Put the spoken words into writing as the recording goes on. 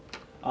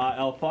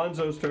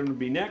Alfonso's turn would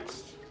be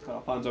next.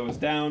 Alfonso is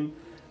down.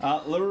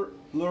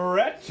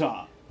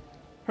 Loretta.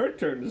 Her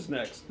turn is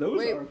next.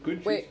 Those are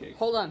good cheesecakes.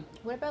 Hold on.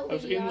 What about I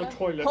was Lady in the Yada?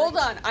 toilet. Hold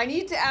on. I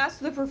need to ask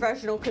the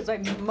professional because I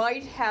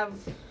might have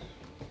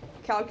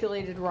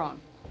calculated wrong.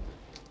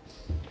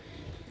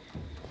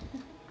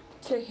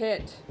 To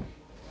hit.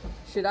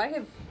 Should I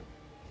have...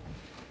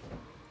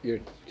 You're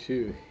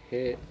to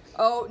hit.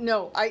 Oh,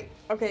 no. I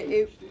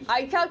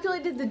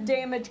calculated the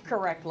damage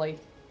correctly.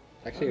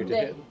 Actually, you're to The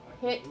hit.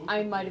 hit,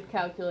 I might have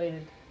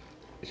calculated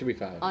It should be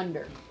 5.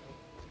 under.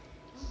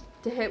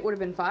 To hit would have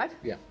been 5?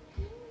 Yeah.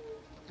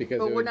 Because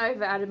But it would, wouldn't I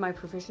have added my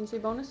proficiency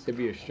bonus? it'd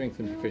be your strength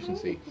and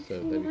proficiency, so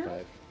that'd be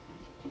 5.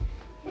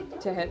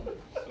 To hit?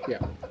 Yeah.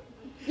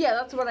 Yeah,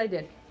 that's what I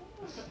did.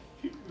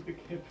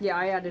 Yeah,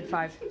 I added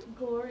 5.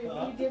 Glory,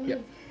 if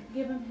you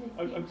give him his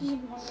HP,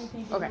 I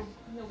think Okay.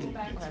 he'll go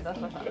back. Okay, that's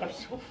what I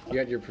thought. You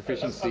had your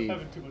proficiency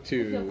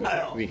to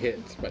the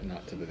hits, but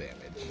not to the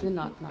damage.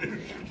 Not.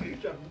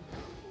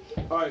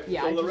 Alright,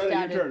 Yeah, so I just Loretta, your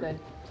added turn. the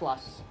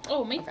plus.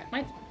 Oh, me? Okay.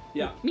 My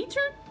Yeah. me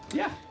turn?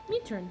 Yeah. Me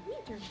turn.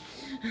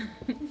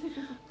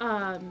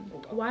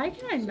 Why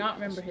can I not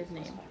remember his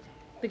name?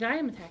 The guy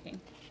I'm attacking.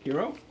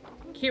 Hero?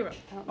 Kiro.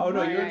 Oh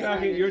no,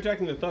 you're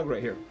attacking the thug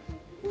right here.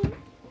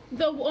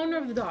 The owner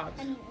of the dogs.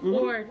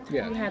 Or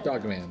Yeah, you had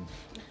Dogman.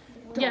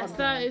 Yes,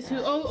 that is who.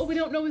 Oh, we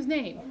don't know his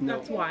name. No.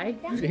 That's why.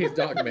 He's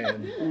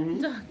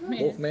Dogman. Dogman.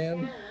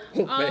 Wolfman?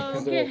 Wolfman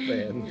is the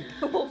Okay.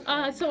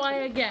 Wolfman. So I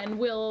again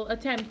will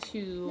attempt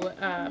to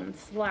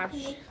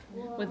slash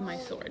with my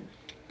sword.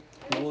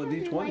 Roll a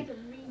d20.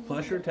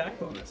 Plus your attack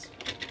bonus.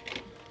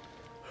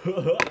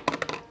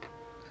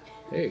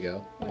 There you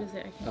go. What is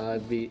it?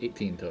 It'd be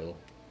 18 total.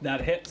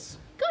 That hits.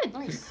 Good.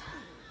 Nice.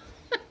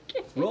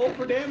 Roll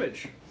for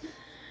damage.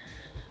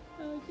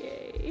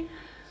 Okay.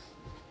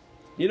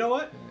 You know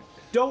what?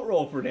 Don't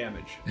roll for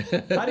damage.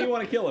 How do you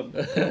want to kill him?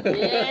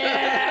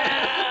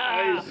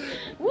 Yeah.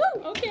 Woo.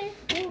 Okay.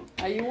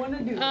 How you want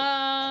to do it?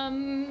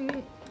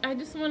 I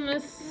just want to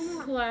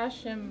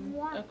slash him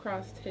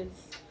across his.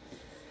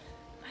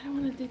 I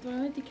don't want to. Do I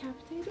want to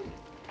decapitate him?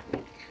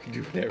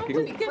 Do whatever I'm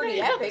you just, want.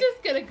 gonna, I'm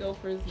just gonna go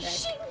for his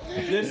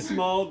neck. This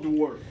small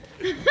dwarf.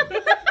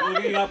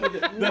 Looking up at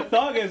the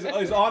thug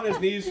is on his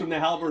knees from the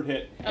halberd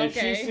hit. And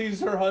Okay. she sees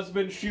her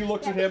husband, she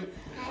looks at him,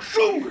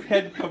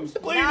 head comes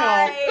clean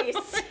Nice.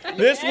 off.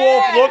 This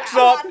wolf looks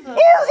up,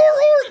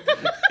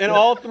 and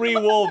all 3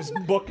 wolves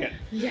book it.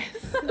 Yes.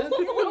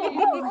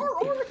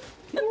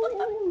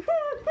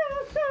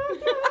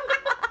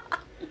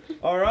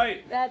 All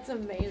right, That's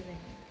amazing.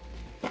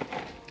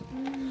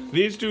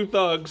 these 2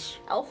 thugs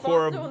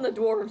Alfonso and the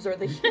dwarves are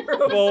the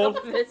heroes both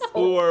of this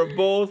who whole. are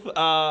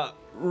both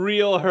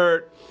real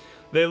hurt.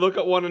 They look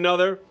at one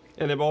another,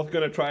 and they're both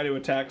gonna try to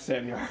attack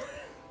Samyar.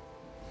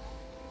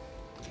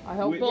 I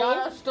hope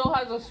Yada still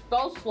has a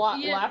spell slot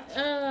left.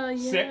 Yeah.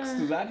 6,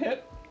 does that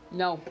hit?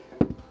 No.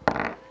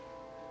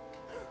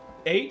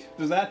 8,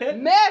 does that hit?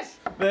 Miss!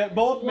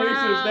 Both Wow,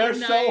 maces, they're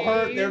so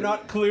hurt, nice. they're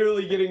not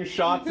clearly getting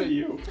shots at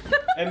you.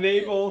 And they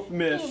both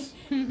miss.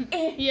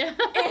 Yeah.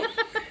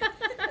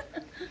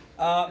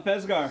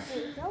 Fesgar.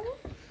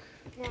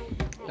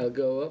 I'll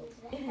go up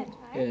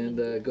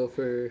and go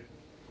for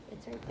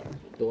It's right there.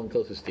 the one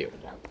closest to you.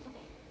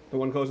 The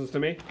one closest to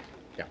me?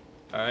 Yeah.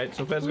 Alright,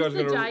 so Who's Fesgar's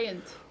the gonna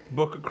giant?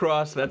 book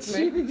across, that's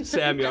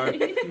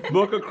Samyar.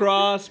 Book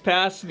across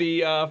past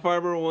the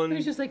farmer one.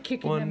 He's just like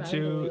kicking them 1, out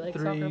of the way 2, like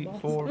soccer 3,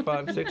 balls. 4,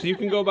 5, 6. You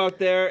can go about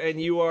there, and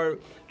you are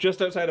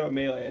just outside of a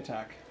melee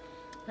attack.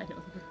 I know the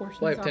proportions.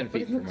 Well, I have off, 10 but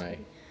feet it for looks my...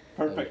 pretty.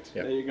 Perfect.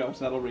 Yep. There you go,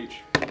 so that'll reach.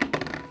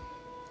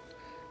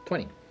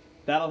 20.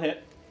 That'll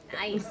hit.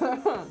 Nice. I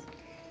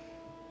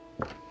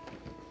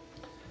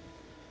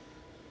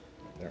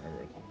don't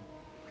remember.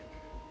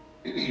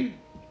 What did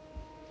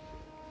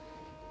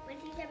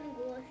you have in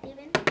goal,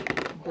 Steven?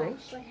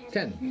 Gross.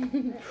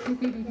 10.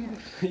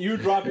 You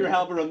drop your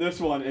halberd on this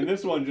one, and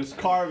this one just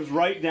carves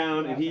right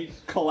down, and he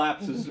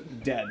collapses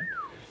dead.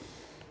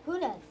 Who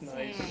does?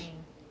 Nice.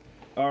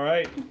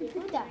 Alright.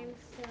 Who does?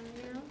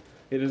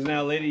 It is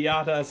now Lady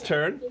Yata's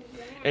turn,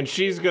 and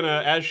she's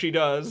gonna, as she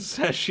does,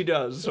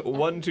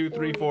 1, 2,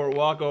 3, 4,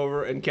 walk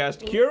over and cast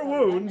Cure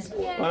Wounds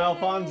on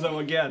Alfonso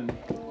again,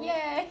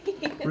 Yay.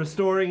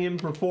 restoring him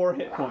for 4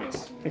 hit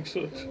points.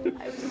 Excellent.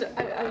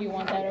 You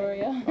want that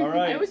Oreo? All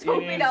right, I was it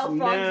hoping is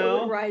Alfonso now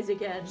would rise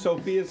again.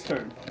 Sophia's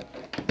turn.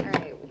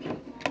 Alright.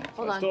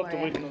 Hold I on, still have to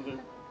Gloria. wait another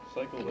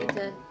cycle I though.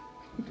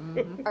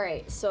 need to.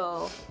 Alright,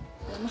 so.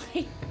 Am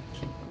I?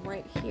 I'm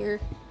right here.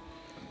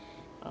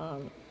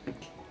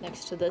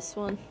 Next to this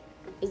one.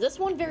 Is this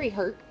one very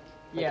hurt?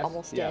 Like Yes.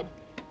 almost Yeah. dead.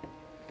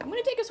 I'm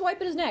gonna take a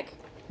swipe at his neck.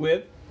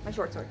 With? My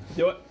short sword.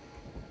 Do it.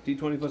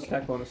 D20 plus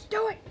attack bonus.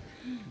 Do it!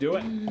 Do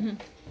it.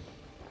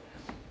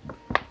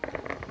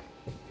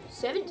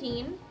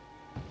 17.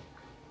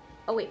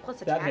 Oh wait, plus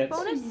That attack hits.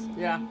 bonus?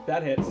 Yeah.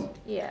 That hits.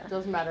 Yeah.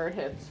 Doesn't matter, it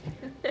hits.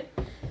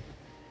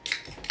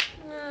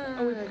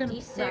 we're gonna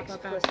D6 wrap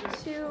up plus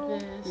after 2.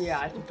 this. Yeah,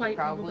 I think Fight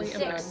probably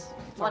probably. should. 6.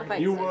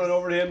 Modified You 6. run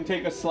over to him,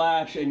 take a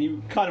slash, and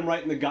you cut him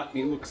right in the gut, and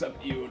he looks up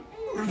at you.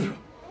 And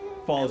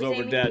falls I was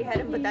over aiming to dead. behead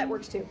him, but that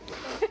works too.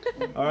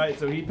 All right,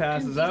 so he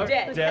passes out,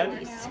 Dead.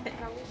 dead.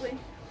 Probably.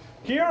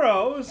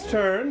 Hero's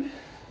turn.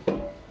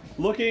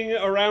 Looking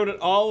around at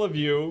all of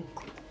you,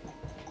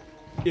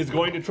 is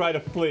going to try to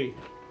flee.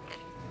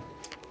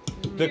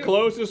 The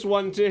closest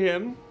one to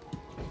him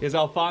is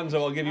Alfonso.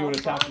 I'll give you an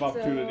attack of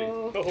opportunity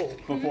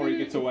before he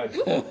gets away.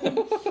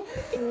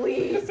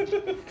 Please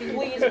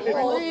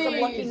roll some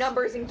lucky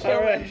numbers and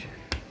kill him.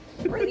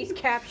 Or at least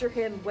capture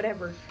him,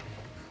 whatever.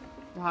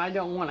 I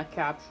don't want to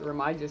capture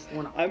him. I just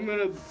want to. I'm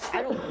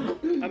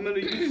gonna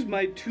use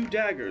my 2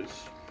 daggers.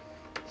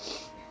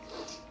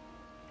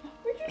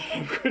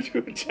 I'm going to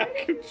attack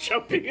him,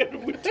 jumping at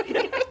him with 2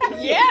 daggers.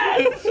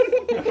 Yes!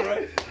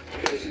 Alright.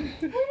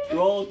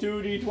 Roll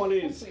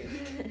 2d20s.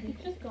 He's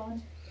just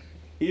gone.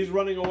 He's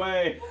running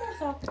away.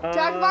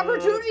 Attack of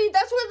opportunity.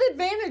 That's with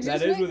advantage. That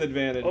isn't is it? with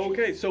advantage.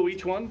 Okay, so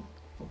each one?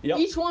 Yep.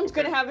 Each one's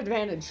gonna have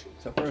advantage.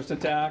 So first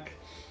attack.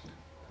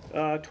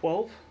 12.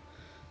 12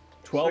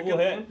 Second will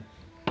hit.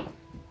 one.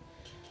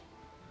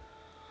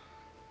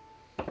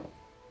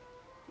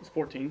 It's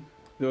 14.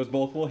 Those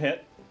both will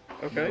hit.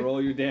 Okay.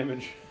 Roll your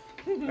damage.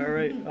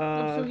 Alright,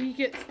 So he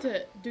gets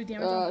to do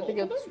damage on I both think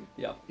of it's them?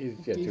 Yep. He's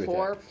got 2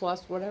 D4 attacks.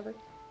 plus whatever.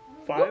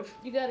 5,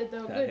 You got it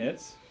though. That Good.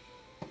 hits.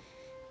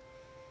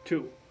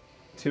 2.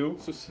 2.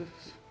 So 7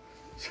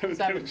 Seven.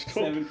 damage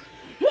total.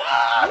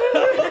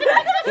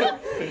 7.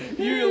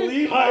 You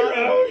leap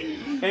Pyro!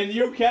 and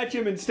you catch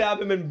him and stab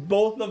him in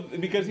both of,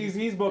 because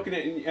he's booking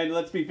it, and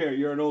let's be fair,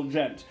 you're an old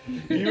gent.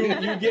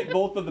 You get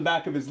both of the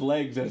back of his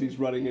legs as he's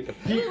running it.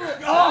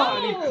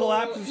 And he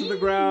collapses to the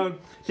ground,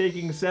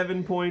 taking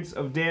 7 points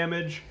of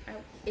damage.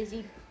 Is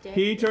he dead?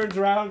 He turns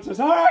around and says,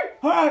 "Hi,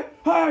 hi,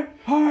 hi,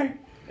 hi,"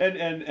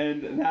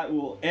 and that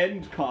will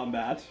end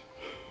combat.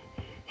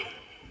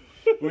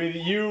 With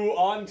you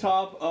on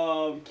top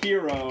of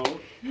Kiro,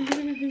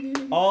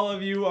 all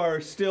of you are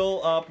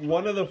still up.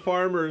 One of the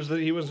farmers that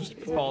he was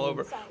fall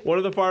over. One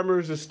of the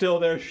farmers is still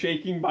there,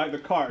 shaking by the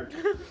cart.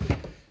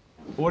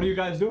 What are you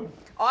guys doing?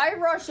 I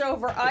rush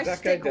over. I that guy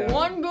stick down?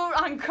 one boot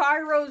on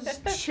Cairo's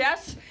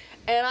chest,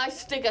 and I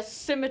stick a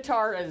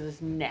scimitar in his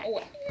neck.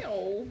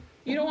 No.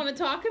 You don't want to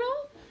talk at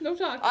all? No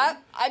talking.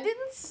 I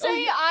didn't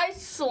say I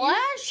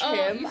slash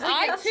him. You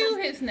I stick it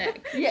to his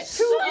neck. Yeah, to his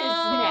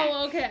neck.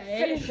 Oh, okay.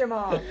 Finish him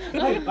off.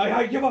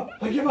 I give up.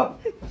 I give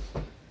up.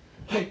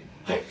 I'm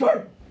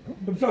sorry.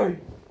 I'm sorry.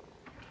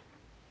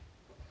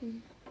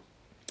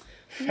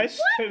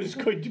 Festo's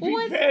going to be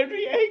What's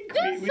very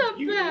angry This with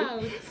you.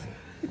 about?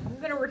 I'm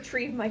gonna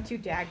retrieve my 2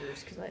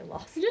 daggers because I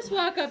lost. Just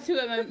walk up to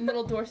him and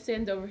little door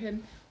stands over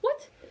him.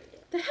 What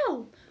the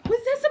hell was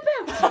this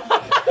about?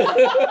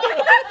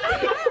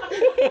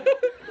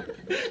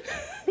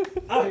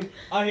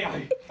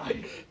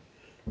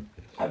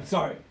 I'm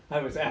sorry. I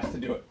was asked to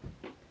do it.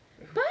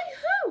 By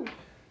who?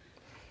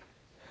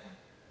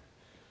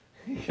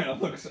 He kind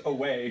of looks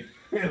away.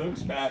 He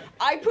looks back.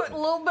 I put a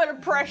little bit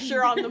of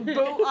pressure on the boot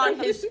on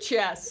his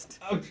chest.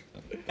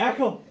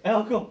 Echo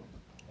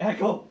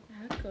Echo.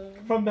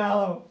 from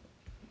Mallow.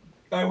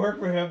 I work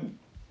for him.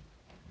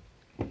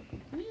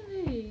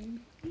 Really?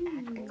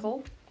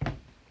 Cool.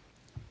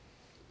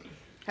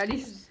 How do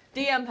you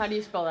DM? How do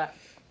you spell that?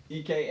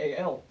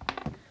 EKAL.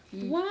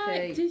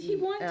 Why did he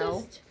want E-K-E-L.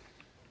 us?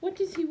 What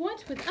does he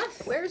want with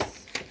us? Where's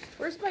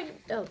my?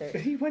 Oh, there.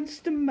 He wants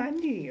the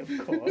money, of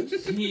course.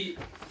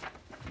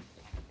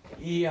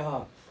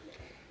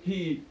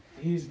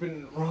 He's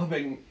been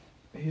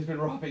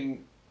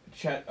robbing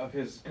Chet of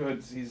his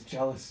goods. He's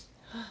jealous.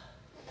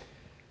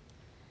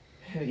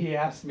 And he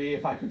asked me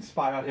if I could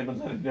spy on him and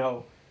let him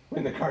know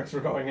when the carts were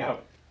going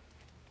out.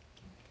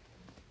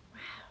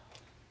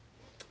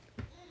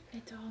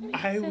 It all makes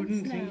I sense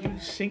wouldn't now. think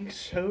you'd sink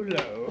so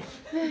low.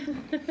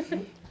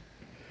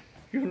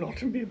 You're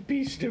not a mere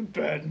beast of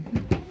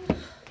burden.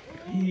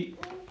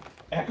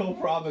 Echo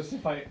promised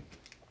if I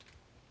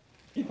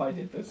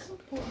did this,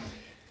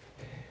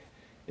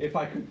 if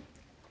I could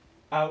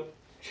out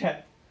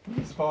Chet from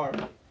his farm,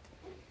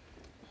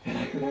 then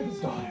I could have his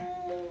daughter.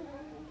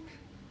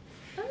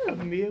 A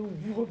mere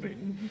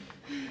woman.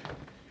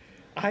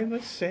 I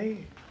must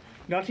say,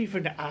 not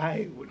even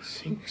I would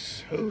sink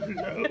so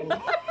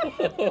low.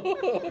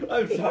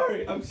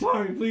 I'm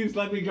sorry, please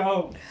let me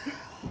go.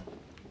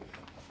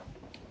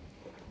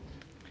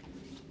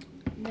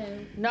 No.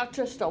 Not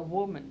just a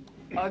woman,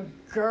 a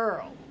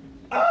girl.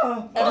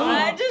 And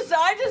I just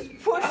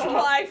pushed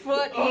my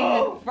foot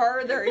even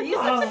further. He's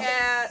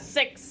a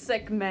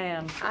sick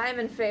man. I'm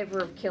in favor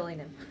of killing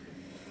him.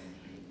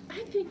 I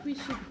think we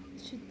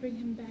should bring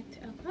him back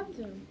to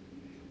Alfonso.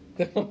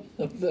 Well,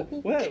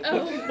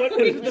 Oh. what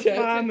would the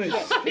farmers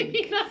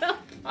think? Not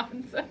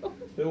Alfonso.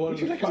 Then one of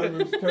the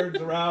farmers turns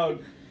around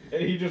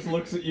and he just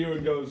looks at you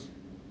and goes,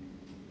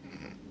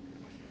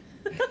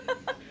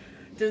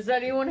 Does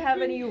anyone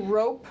have any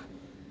rope?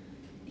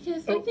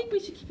 Yes, I think we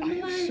should keep him I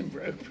have alive. some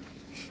rope.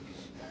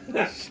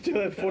 I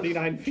still have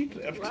 49 feet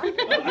left.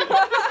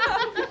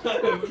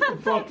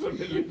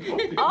 Approximately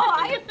 40. Oh,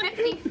 I have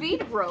 50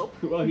 feet of rope.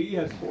 Well, he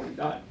has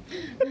 49.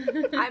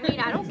 I mean,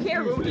 I don't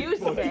care who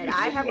uses it.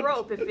 I have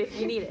rope if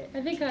you need it.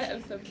 I think I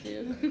have some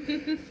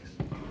too.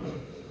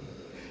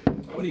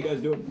 What are you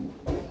guys doing?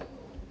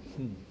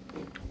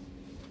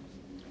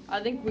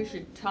 I think we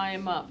should tie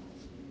him up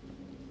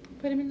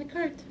Put him in the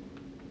cart.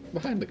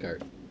 Behind the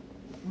cart.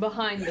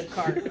 behind the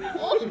cart.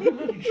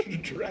 You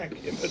should drag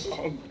him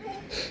along.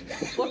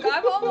 Look,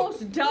 I've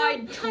almost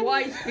died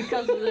twice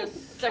because of this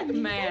sick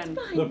man.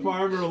 The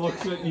farmer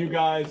looks at you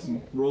guys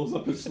and rolls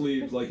up his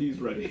sleeves like he's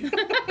ready.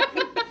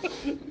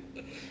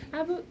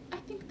 I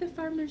think the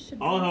farmer should.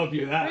 I'll help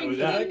you out bring with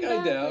him that. That guy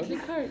back down. with the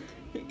cart.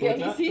 Yeah,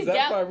 that? he's Is that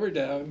down. farmer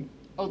down?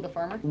 Oh, the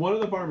farmer? One of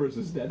the farmers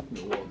is dead from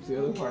the wolves. The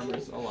other farmer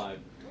is alive.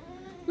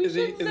 We Is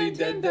he- should is he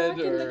send him dead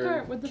back in the or-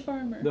 cart with the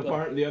farmer.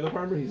 The other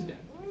farmer, he's dead.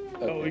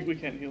 Oh, we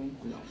can't heal him.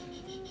 No.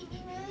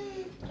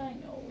 I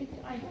know.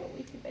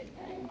 It's a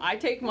bedtime. I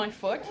take my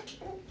foot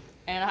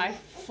and I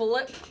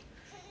flip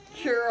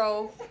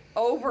Kuro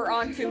over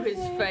onto his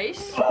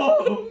face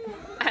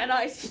and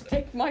I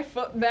stick my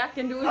foot back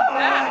into his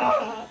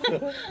back.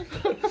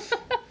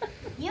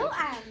 You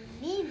are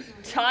mean.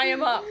 Tie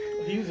him up.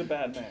 He was a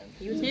bad man.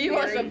 He was a The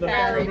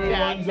very farmer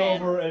bad runs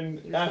man. over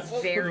and asks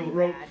for very the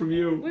rope bad. from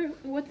you.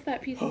 What's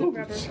that piece Oh, of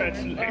rubber for?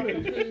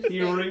 certainly.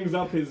 He rings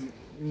up his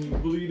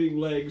bleeding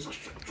legs,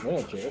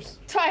 Well, cheers.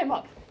 Tie him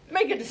up.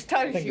 Make it as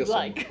tight as Think you this one.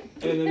 like.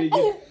 and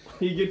then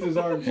he gets his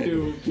arms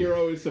too.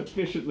 Kiro is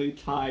sufficiently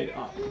tied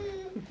up.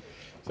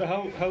 So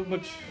how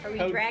much? Are we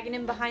how, dragging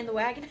him behind the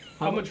wagon?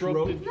 how much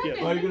rope did?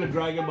 Yeah. Are you gonna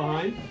drag him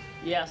behind?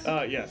 Yes.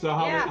 Yes. So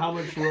how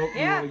much rope do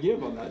you Yeah. want to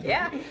give on that?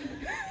 Yeah,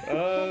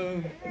 Uh,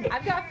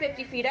 I've got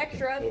 50 feet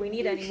extra if we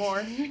need any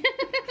more.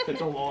 It's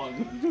a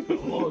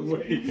long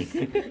ways.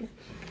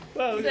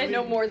 well, Say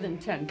no more than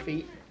 10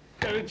 feet.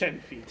 10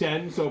 feet.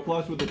 10. So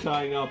plus with the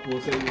tying up, we'll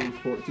say we use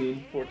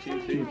 14.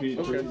 14 2 feet. feet.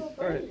 Okay.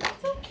 All right.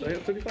 So I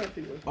have 35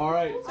 feet left. All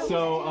right.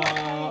 So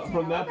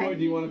from that point,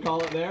 do you want to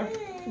call it there?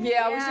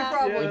 Yeah, we should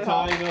probably The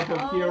call. tying up of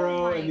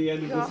Kiro and the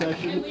end of the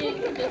session. We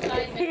can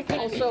decide next time.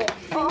 Also,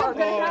 Oh,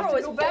 Kuro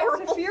is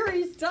back to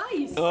Fury's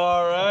dice.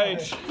 All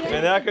right.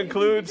 And that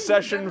concludes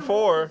session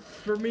 4.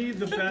 For me,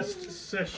 the best session.